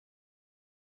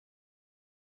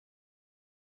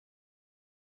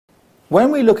when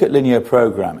we look at linear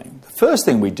programming, the first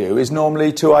thing we do is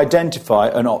normally to identify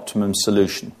an optimum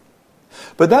solution.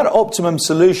 But that optimum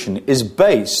solution is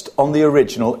based on the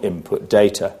original input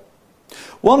data.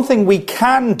 One thing we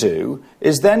can do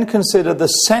is then consider the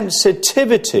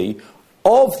sensitivity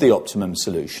of the optimum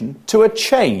solution to a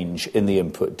change in the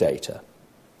input data.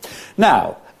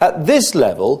 Now, at this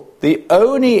level, the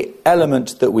only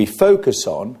element that we focus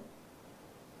on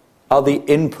are the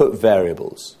input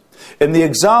variables. In the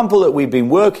example that we've been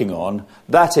working on,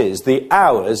 that is the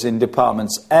hours in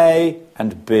departments A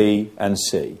and B and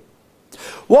C.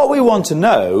 What we want to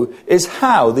know is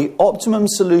how the optimum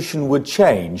solution would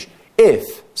change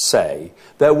if, say,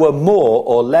 there were more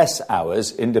or less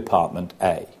hours in department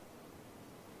A.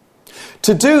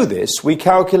 To do this, we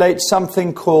calculate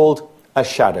something called a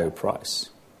shadow price.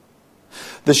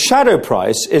 The shadow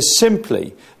price is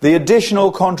simply the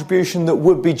additional contribution that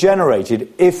would be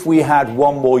generated if we had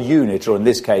one more unit, or in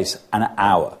this case, an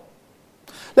hour.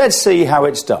 Let's see how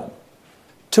it's done.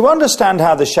 To understand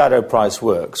how the shadow price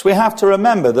works, we have to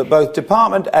remember that both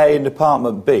Department A and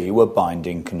Department B were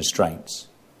binding constraints.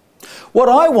 What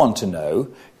I want to know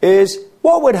is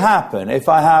what would happen if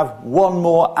I have one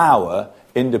more hour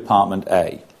in Department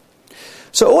A.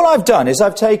 So all I've done is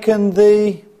I've taken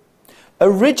the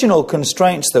original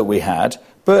constraints that we had,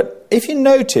 but if you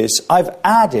notice, I've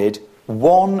added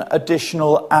one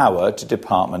additional hour to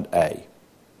Department A.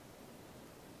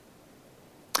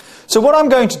 So what I'm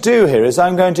going to do here is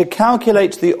I'm going to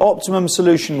calculate the optimum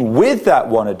solution with that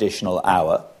one additional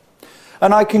hour,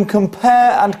 and I can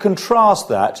compare and contrast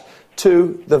that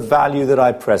to the value that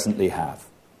I presently have.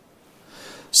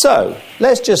 So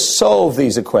let's just solve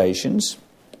these equations.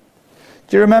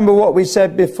 Do you remember what we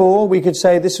said before? We could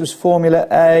say this was formula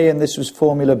A and this was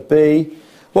formula B.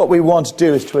 What we want to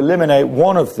do is to eliminate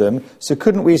one of them. So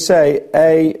couldn't we say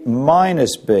A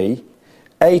minus B,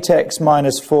 8x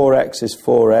minus 4x is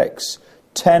 4x,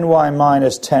 10y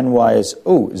minus 10y is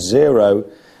 0,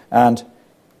 and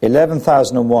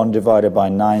 11,001 divided by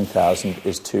 9,000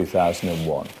 is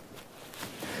 2,001.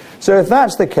 So if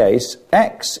that's the case,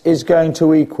 x is going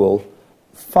to equal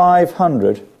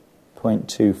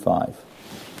 500.25.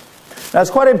 Now, it's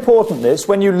quite important, this.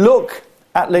 When you look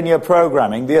at linear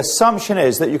programming, the assumption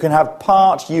is that you can have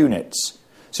part units.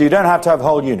 So you don't have to have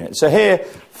whole units. So here,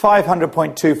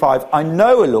 500.25, I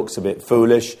know it looks a bit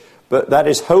foolish, but that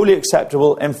is wholly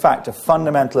acceptable. In fact, a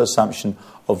fundamental assumption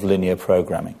of linear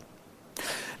programming.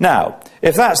 Now,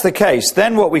 if that's the case,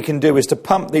 then what we can do is to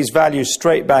pump these values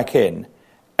straight back in.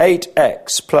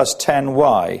 8x plus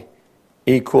 10y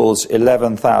equals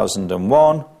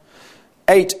 11,001.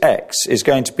 8x is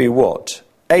going to be what?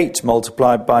 8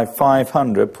 multiplied by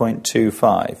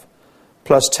 500.25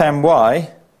 plus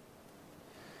 10y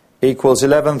equals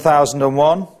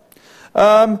 11,001.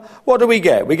 What do we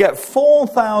get? We get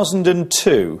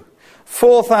 4,002.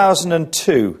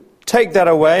 4,002. Take that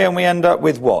away and we end up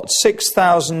with what?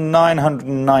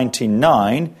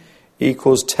 6,999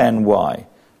 equals 10y.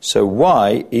 So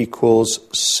y equals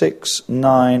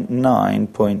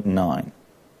 699.9.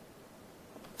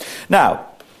 Now,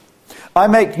 I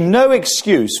make no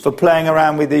excuse for playing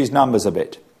around with these numbers a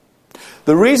bit.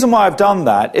 The reason why I've done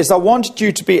that is I wanted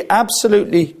you to be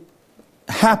absolutely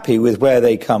happy with where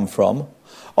they come from,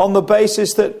 on the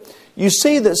basis that you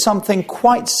see that something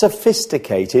quite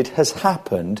sophisticated has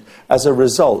happened as a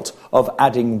result of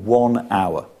adding 1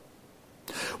 hour.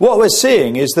 What we're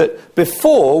seeing is that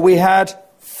before we had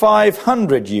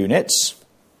 500 units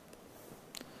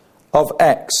of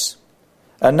x,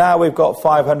 and now we've got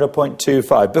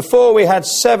 500.25. Before we had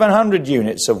 700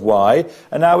 units of y,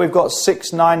 and now we've got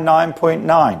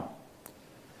 699.9.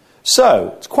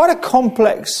 So, it's quite a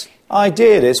complex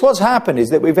idea, this. What's happened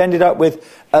is that we've ended up with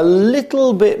a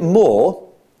little bit more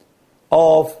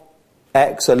of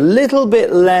x, a little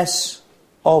bit less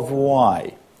of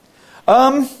y.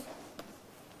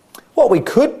 What we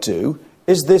could do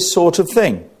is this sort of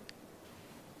thing.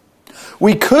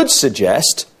 We could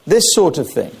suggest this sort of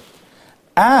thing.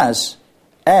 As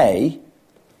A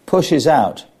pushes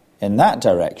out in that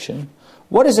direction,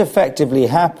 what is effectively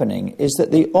happening is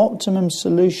that the optimum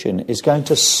solution is going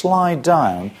to slide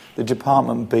down the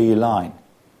Department B line.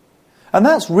 And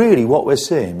that's really what we're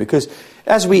seeing, because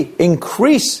as we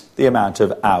increase the amount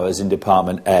of hours in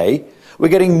Department A, we're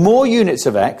getting more units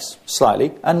of X,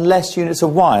 slightly, and less units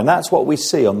of Y. And that's what we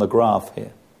see on the graph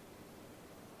here.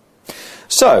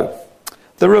 So,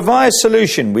 the revised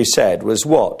solution, we said, was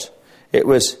what? It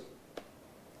was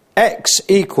x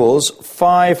equals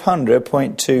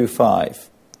 500.25.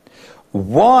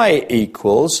 Y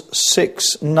equals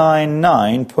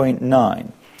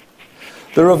 699.9.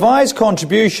 The revised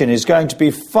contribution is going to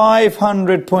be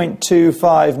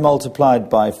 500.25 multiplied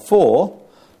by 4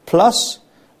 plus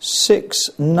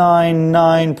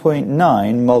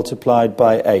 699.9 multiplied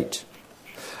by 8.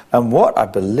 And what I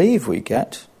believe we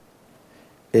get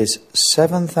is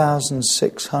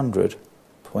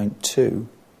 £7,600.2.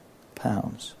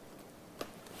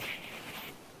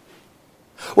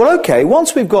 Well, okay,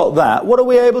 once we've got that, what are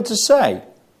we able to say?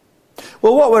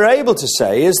 Well, what we're able to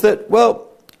say is that, well,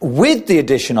 with the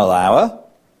additional hour,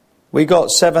 we got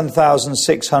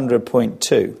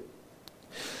 7,600.2.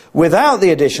 Without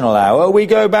the additional hour, we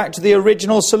go back to the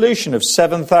original solution of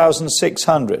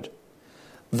 7,600.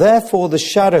 Therefore, the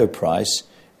shadow price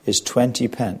is 20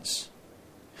 pence.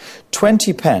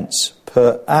 20 pence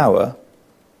per hour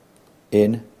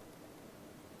in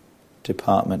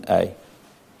Department A.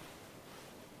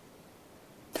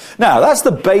 Now, that's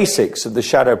the basics of the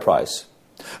shadow price.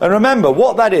 And remember,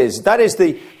 what that is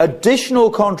the additional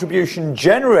contribution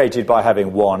generated by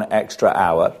having one extra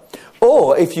hour,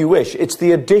 or, if you wish, it's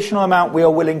the additional amount we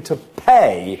are willing to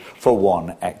pay for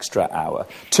one extra hour.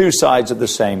 Two sides of the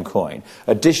same coin.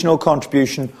 Additional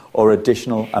contribution or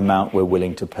additional amount we're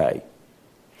willing to pay.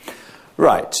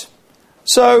 Right.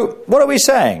 So, what are we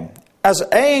saying? As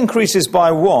A increases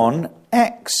by 1,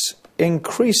 X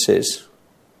increases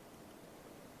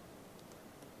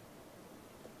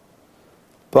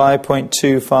by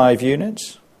 0.25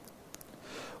 units.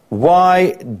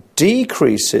 Y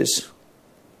decreases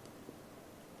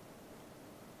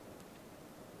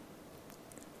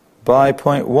by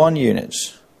 0.1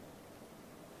 units.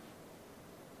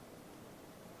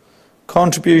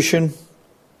 Contribution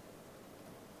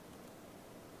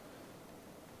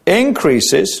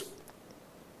increases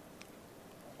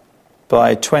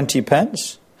by 20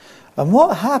 pence. And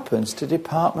what happens to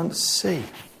Department C?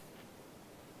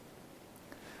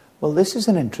 Well, this is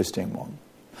an interesting one.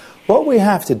 What we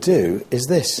have to do is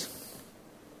this.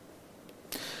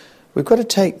 We've got to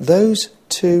take those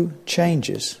two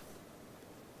changes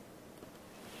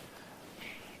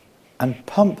and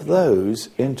pump those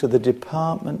into the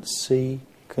Department C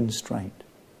constraint.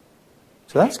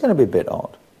 So that's going to be a bit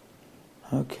odd.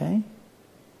 Okay.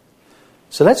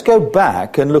 So let's go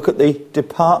back and look at the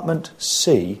Department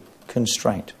C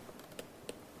constraint.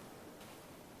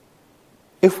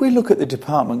 If we look at the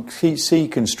Department C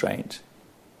constraint,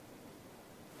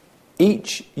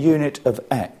 each unit of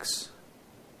X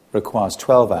requires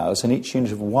 12 hours and each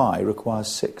unit of Y requires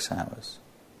 6 hours.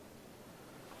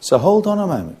 So hold on a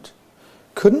moment.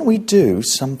 Couldn't we do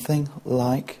something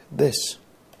like this?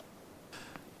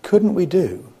 Couldn't we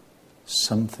do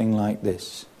something like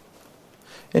this?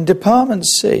 In Department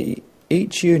C,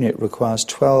 each unit requires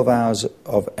 12 hours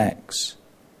of X.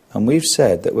 And we've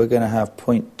said that we're going to have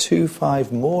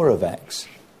 0.25 more of X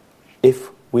if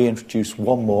we introduce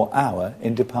one more hour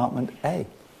in Department A.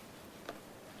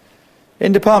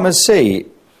 In Department C,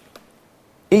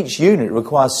 each unit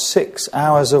requires 6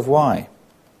 hours of Y.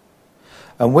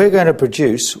 And we're going to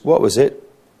produce,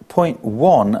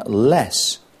 0.1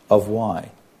 less of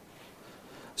Y.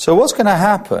 So what's going to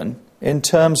happen in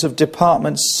terms of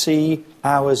Department C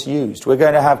hours used? We're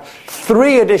going to have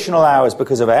 3 additional hours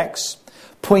because of X,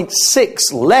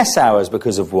 0.6 less hours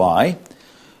because of Y.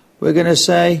 We're going to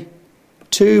say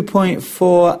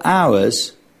 2.4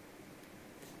 hours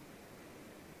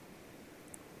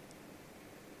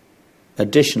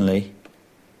additionally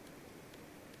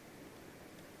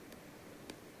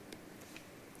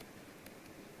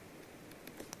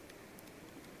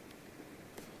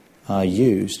are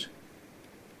used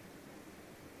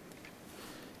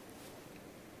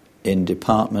in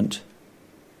Department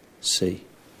C.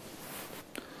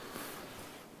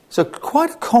 So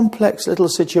quite a complex little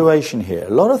situation here. A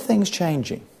lot of things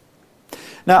changing.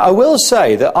 Now, I will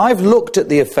say that I've looked at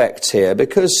the effects here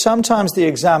because sometimes the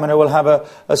examiner will have a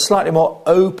slightly more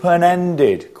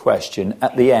open-ended question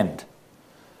at the end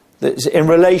that's in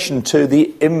relation to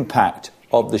the impact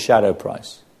of the shadow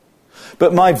price.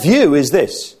 But my view is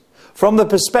this. From the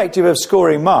perspective of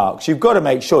scoring marks, you've got to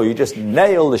make sure you just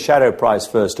nail the shadow price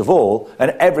first of all,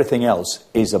 and everything else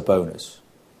is a bonus.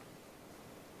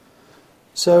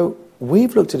 So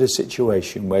we've looked at a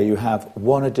situation where you have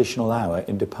 1 additional hour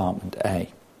in Department A.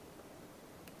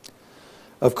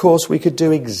 Of course, we could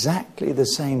do exactly the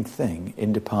same thing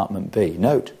in Department B.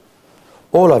 Note,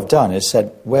 all I've done is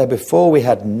said where before we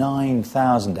had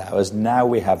 9,000 hours, now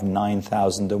we have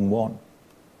 9,001.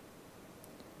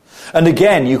 And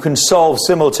again, you can solve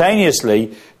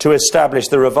simultaneously to establish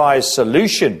the revised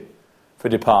solution for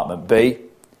Department B.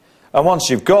 And once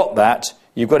you've got that,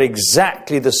 you've got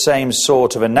exactly the same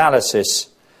sort of analysis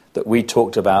that we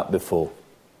talked about before.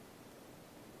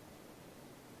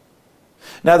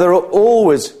 Now, there are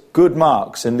always good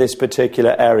marks in this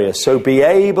particular area, so be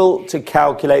able to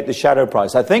calculate the shadow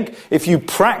price. I think if you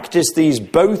practice these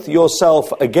both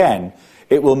yourself again,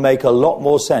 it will make a lot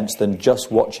more sense than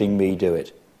just watching me do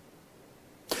it.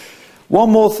 One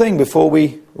more thing before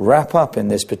we wrap up in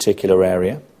this particular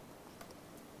area.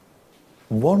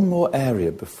 One more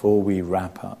area before we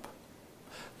wrap up.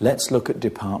 Let's look at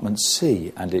Department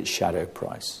C and its shadow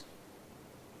price.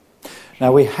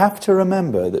 Now, we have to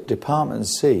remember that Department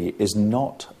C is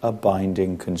not a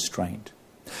binding constraint.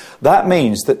 That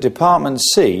means that Department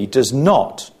C does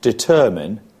not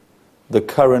determine the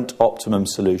current optimum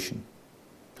solution.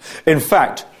 In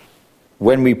fact,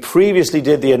 when we previously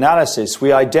did the analysis,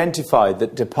 we identified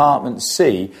that Department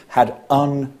C had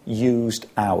unused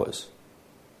hours.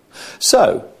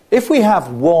 So, if we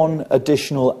have one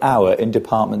additional hour in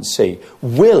Department C,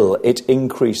 will it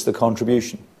increase the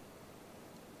contribution?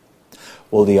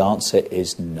 Well, the answer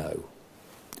is no.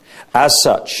 As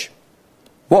such,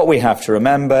 what we have to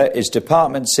remember is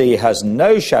Department C has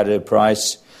no shadow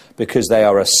price because they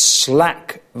are a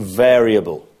slack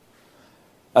variable.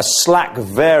 A slack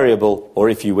variable, or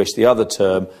if you wish the other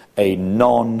term, a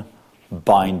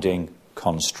non-binding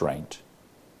constraint.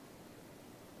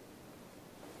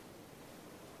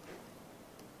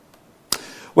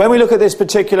 When we look at this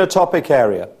particular topic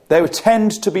area, there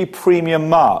tend to be premium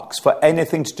marks for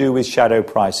anything to do with shadow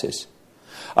prices.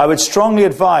 I would strongly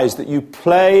advise that you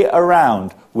play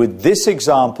around with this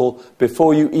example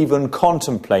before you even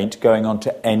contemplate going on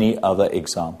to any other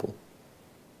example.